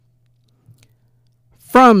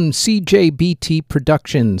From CJBT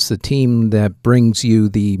Productions, the team that brings you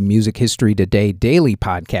the Music History Today Daily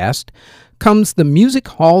podcast, comes the Music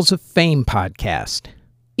Halls of Fame podcast.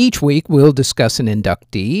 Each week, we'll discuss an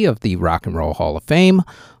inductee of the Rock and Roll Hall of Fame,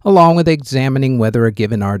 along with examining whether a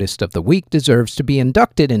given artist of the week deserves to be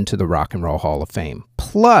inducted into the Rock and Roll Hall of Fame.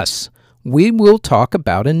 Plus, we will talk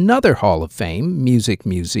about another Hall of Fame, Music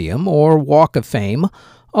Museum, or Walk of Fame,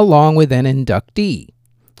 along with an inductee.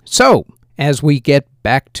 So, as we get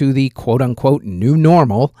back to the quote-unquote new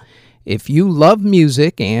normal, if you love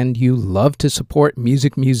music and you love to support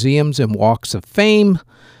music museums and walks of fame,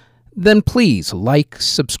 then please like,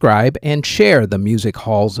 subscribe, and share the Music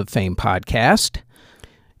Halls of Fame podcast.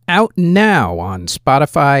 Out now on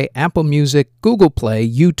Spotify, Apple Music, Google Play,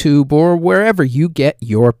 YouTube, or wherever you get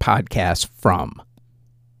your podcasts from.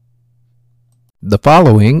 The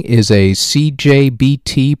following is a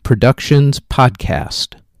CJBT Productions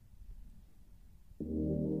podcast.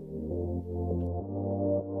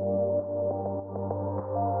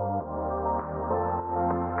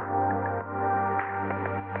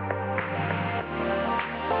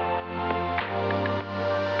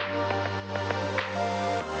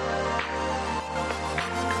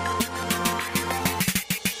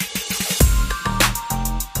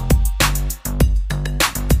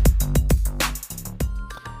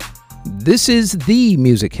 This is the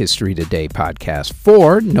Music History Today podcast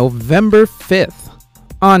for November 5th.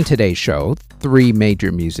 On today's show, 3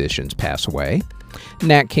 major musicians pass away,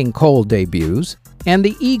 Nat King Cole debuts, and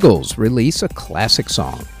the Eagles release a classic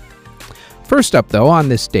song. First up, though, on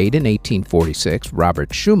this date in 1846,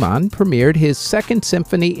 Robert Schumann premiered his Second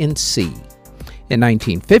Symphony in C. In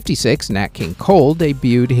 1956, Nat King Cole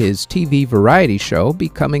debuted his TV variety show,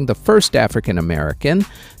 becoming the first African American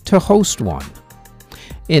to host one.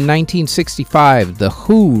 In 1965, The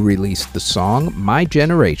Who released the song My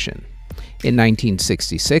Generation. In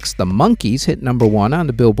 1966, the Monkees hit number 1 on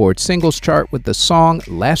the Billboard Singles Chart with the song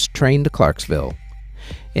Last Train to Clarksville.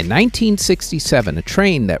 In 1967, a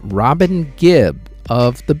train that Robin Gibb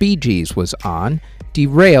of the Bee Gees was on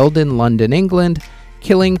derailed in London, England,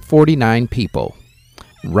 killing 49 people.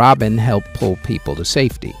 Robin helped pull people to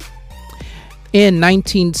safety. In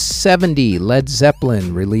 1970, Led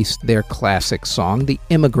Zeppelin released their classic song, The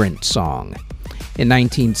Immigrant Song. In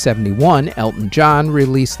 1971, Elton John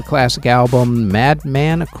released the classic album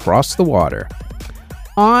Madman Across the Water.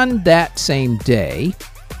 On that same day,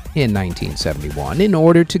 in 1971, in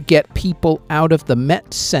order to get people out of the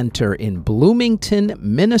Met Center in Bloomington,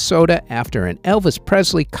 Minnesota after an Elvis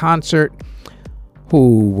Presley concert,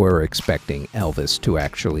 who were expecting Elvis to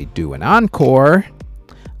actually do an encore,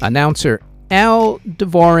 announcer Al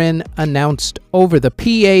Dvorin announced over the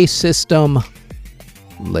PA system,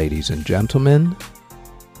 "Ladies and gentlemen,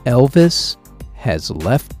 Elvis has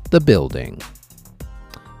left the building."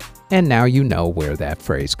 And now you know where that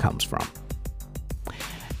phrase comes from.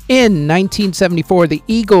 In 1974, the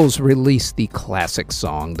Eagles released the classic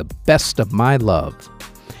song, The Best of My Love.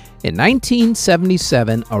 In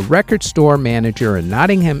 1977, a record store manager in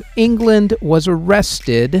Nottingham, England, was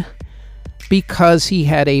arrested because he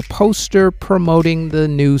had a poster promoting the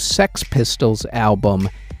new Sex Pistols album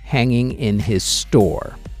hanging in his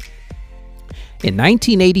store. In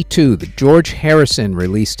 1982, George Harrison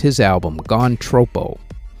released his album Gone Tropo.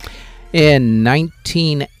 In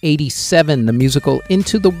 1987, the musical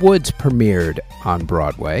Into the Woods premiered on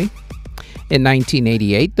Broadway. In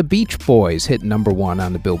 1988, the Beach Boys hit number 1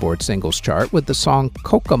 on the Billboard Singles Chart with the song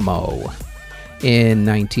Kokomo. In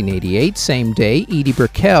 1988, same day, Edie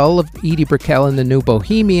Brickell of Edie Brickell and the New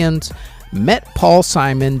Bohemians met Paul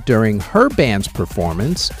Simon during her band's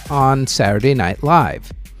performance on Saturday Night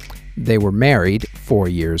Live. They were married 4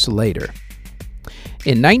 years later.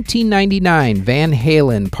 In 1999, Van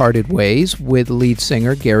Halen parted ways with lead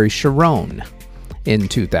singer Gary Cherone. In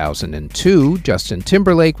 2002, Justin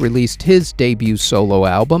Timberlake released his debut solo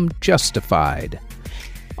album, Justified.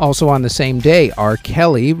 Also on the same day, R.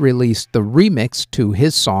 Kelly released the remix to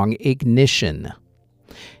his song Ignition.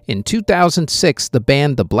 In 2006, the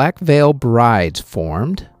band The Black Veil Brides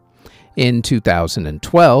formed. In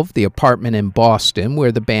 2012, the apartment in Boston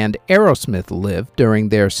where the band Aerosmith lived during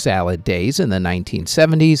their salad days in the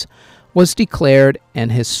 1970s was declared an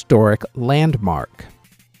historic landmark.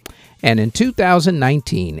 And in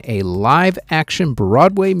 2019, a live-action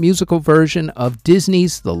Broadway musical version of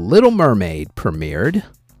Disney's The Little Mermaid premiered.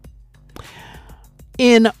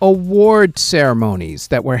 In award ceremonies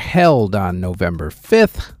that were held on November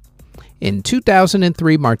 5th, In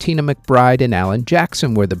 2003, Martina McBride and Alan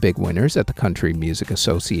Jackson were the big winners at the Country Music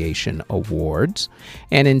Association Awards.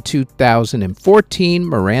 And in 2014,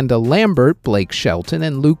 Miranda Lambert, Blake Shelton,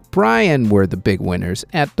 and Luke Bryan were the big winners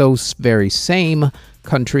at those very same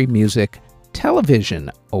Country Music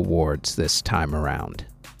Television Awards this time around.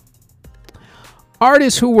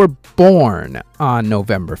 Artists who were born on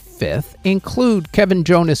November 5th include Kevin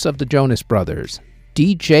Jonas of the Jonas Brothers,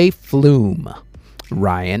 DJ Flume,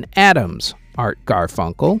 Ryan Adams, Art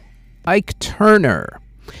Garfunkel, Ike Turner,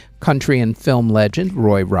 country and film legend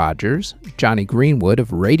Roy Rogers, Johnny Greenwood of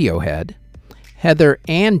Radiohead, Heather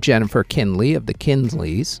and Jennifer Kinley of the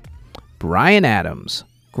Kinsleys, Bryan Adams,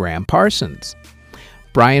 Graham Parsons,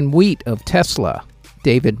 Brian Wheat of Tesla,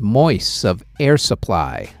 David Moyse of Air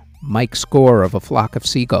Supply, Mike Score of A Flock of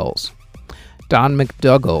Seagulls, Don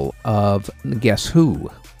McDougall of Guess Who,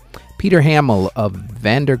 Peter Hamill of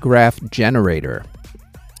Vandergraaf Generator,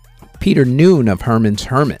 Peter Noon of Herman's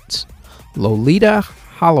Hermits, Lolita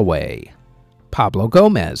Holloway, Pablo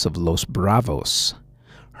Gomez of Los Bravos,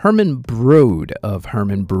 Herman Brood of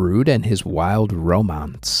Herman Brood and His Wild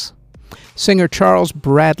Romance, singer Charles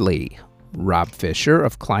Bradley, Rob Fisher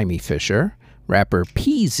of Climby Fisher, rapper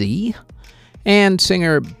Peasy, and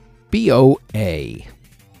singer B.O.A.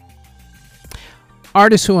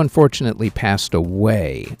 Artists who unfortunately passed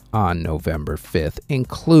away on November 5th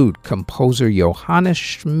include composer Johannes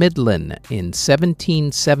Schmidlin in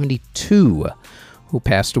 1772, who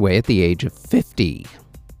passed away at the age of 50.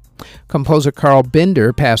 Composer Carl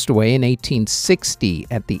Binder passed away in 1860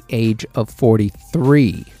 at the age of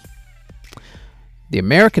 43. The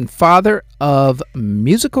American father of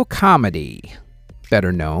musical comedy,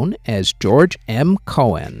 better known as George M.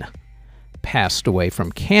 Cohan, passed away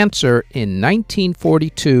from cancer in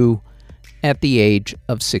 1942 at the age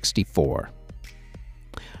of 64.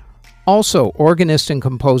 Also, organist and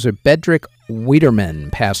composer Bedřich Wiederman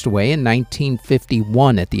passed away in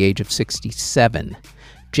 1951 at the age of 67.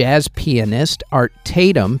 Jazz pianist Art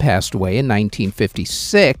Tatum passed away in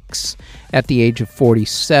 1956 at the age of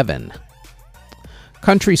 47.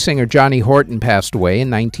 Country singer Johnny Horton passed away in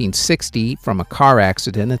 1960 from a car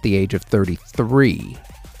accident at the age of 33.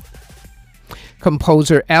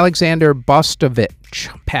 Composer Alexander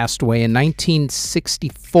Bostovich passed away in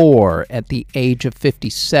 1964 at the age of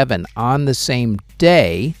 57 on the same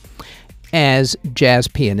day as jazz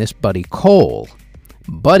pianist Buddy Cole.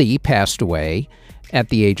 Buddy passed away at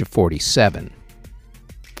the age of 47.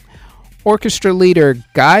 Orchestra leader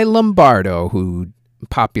Guy Lombardo, who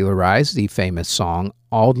popularized the famous song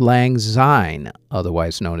Auld Lang Syne,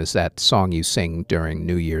 otherwise known as that song you sing during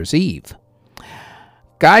New Year's Eve.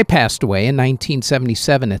 Guy passed away in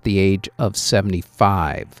 1977 at the age of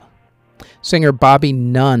 75. Singer Bobby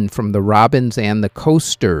Nunn from the Robins and the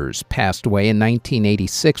Coasters passed away in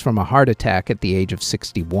 1986 from a heart attack at the age of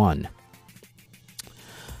 61.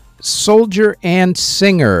 Soldier and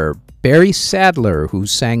singer Barry Sadler, who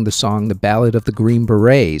sang the song The Ballad of the Green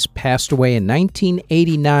Berets, passed away in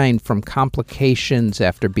 1989 from complications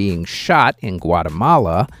after being shot in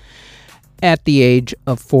Guatemala at the age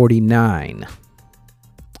of 49.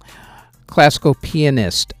 Classical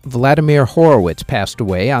pianist Vladimir Horowitz passed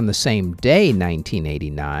away on the same day,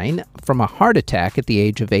 1989, from a heart attack at the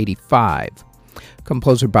age of 85.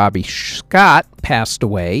 Composer Bobby Scott passed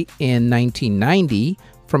away in 1990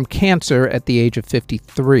 from cancer at the age of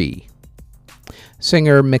 53.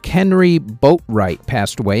 Singer McHenry Boatwright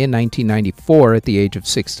passed away in 1994 at the age of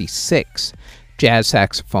 66. Jazz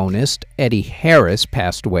saxophonist Eddie Harris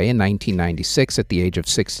passed away in 1996 at the age of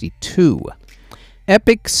 62.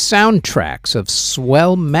 Epic Soundtracks of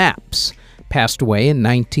Swell Maps passed away in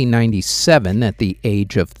 1997 at the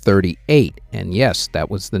age of 38. And yes, that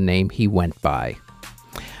was the name he went by.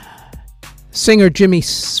 Singer Jimmy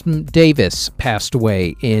Davis passed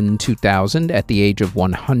away in 2000 at the age of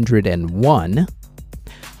 101.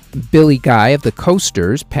 Billy Guy of the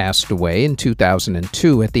Coasters passed away in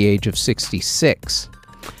 2002 at the age of 66.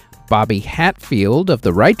 Bobby Hatfield of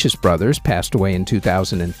the Righteous Brothers passed away in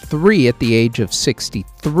 2003 at the age of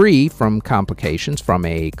 63 from complications from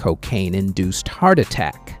a cocaine-induced heart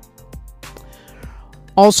attack.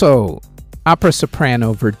 Also, opera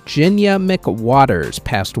soprano Virginia McWatters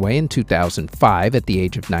passed away in 2005 at the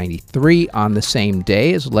age of 93 on the same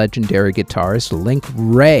day as legendary guitarist Link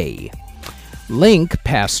Wray. Link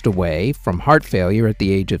passed away from heart failure at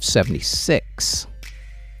the age of 76.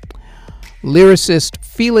 Lyricist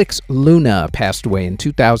Felix Luna passed away in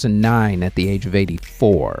 2009 at the age of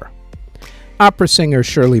 84. Opera singer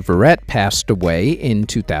Shirley Verrett passed away in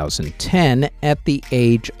 2010 at the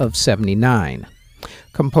age of 79.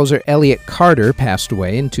 Composer Elliott Carter passed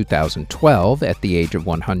away in 2012 at the age of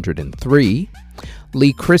 103.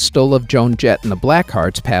 Lee Crystal of Joan Jett and the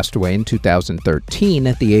Blackhearts passed away in 2013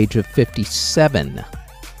 at the age of 57.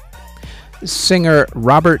 Singer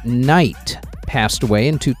Robert Knight passed away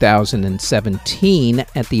in 2017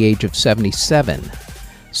 at the age of 77.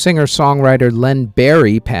 Singer-songwriter Len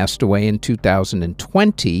Barry passed away in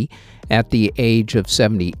 2020 at the age of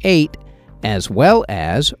 78, as well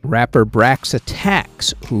as rapper Brax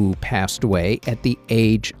Attacks, who passed away at the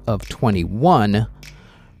age of 21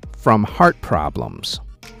 from heart problems.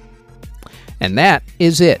 And that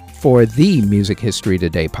is it for the Music History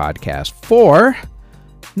Today podcast for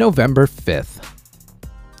November 5th.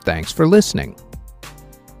 Thanks for listening.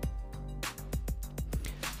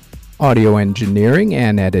 Audio engineering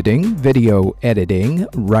and editing, video editing,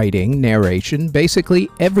 writing, narration, basically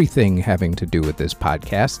everything having to do with this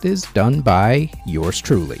podcast is done by yours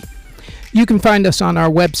truly. You can find us on our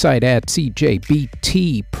website at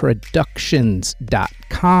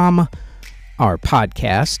cjbtproductions.com. Our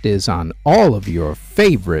podcast is on all of your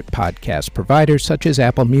favorite podcast providers such as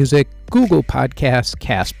Apple Music, Google Podcasts,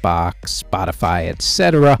 CastBox, Spotify,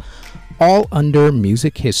 etc., all under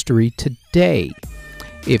Music History Today.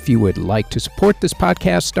 If you would like to support this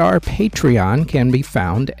podcast, our Patreon can be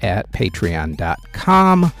found at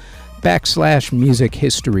patreon.com/Music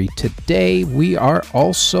History Today. We are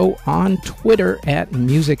also on Twitter at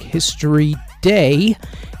Music History Day,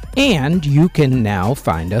 and you can now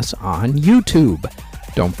find us on YouTube.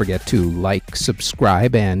 Don't forget to like,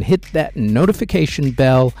 subscribe, and hit that notification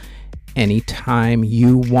bell anytime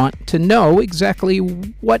you want to know exactly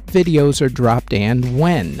what videos are dropped and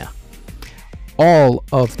when. All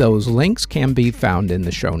of those links can be found in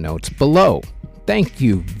the show notes below. Thank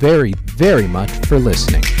you very, very much for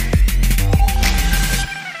listening.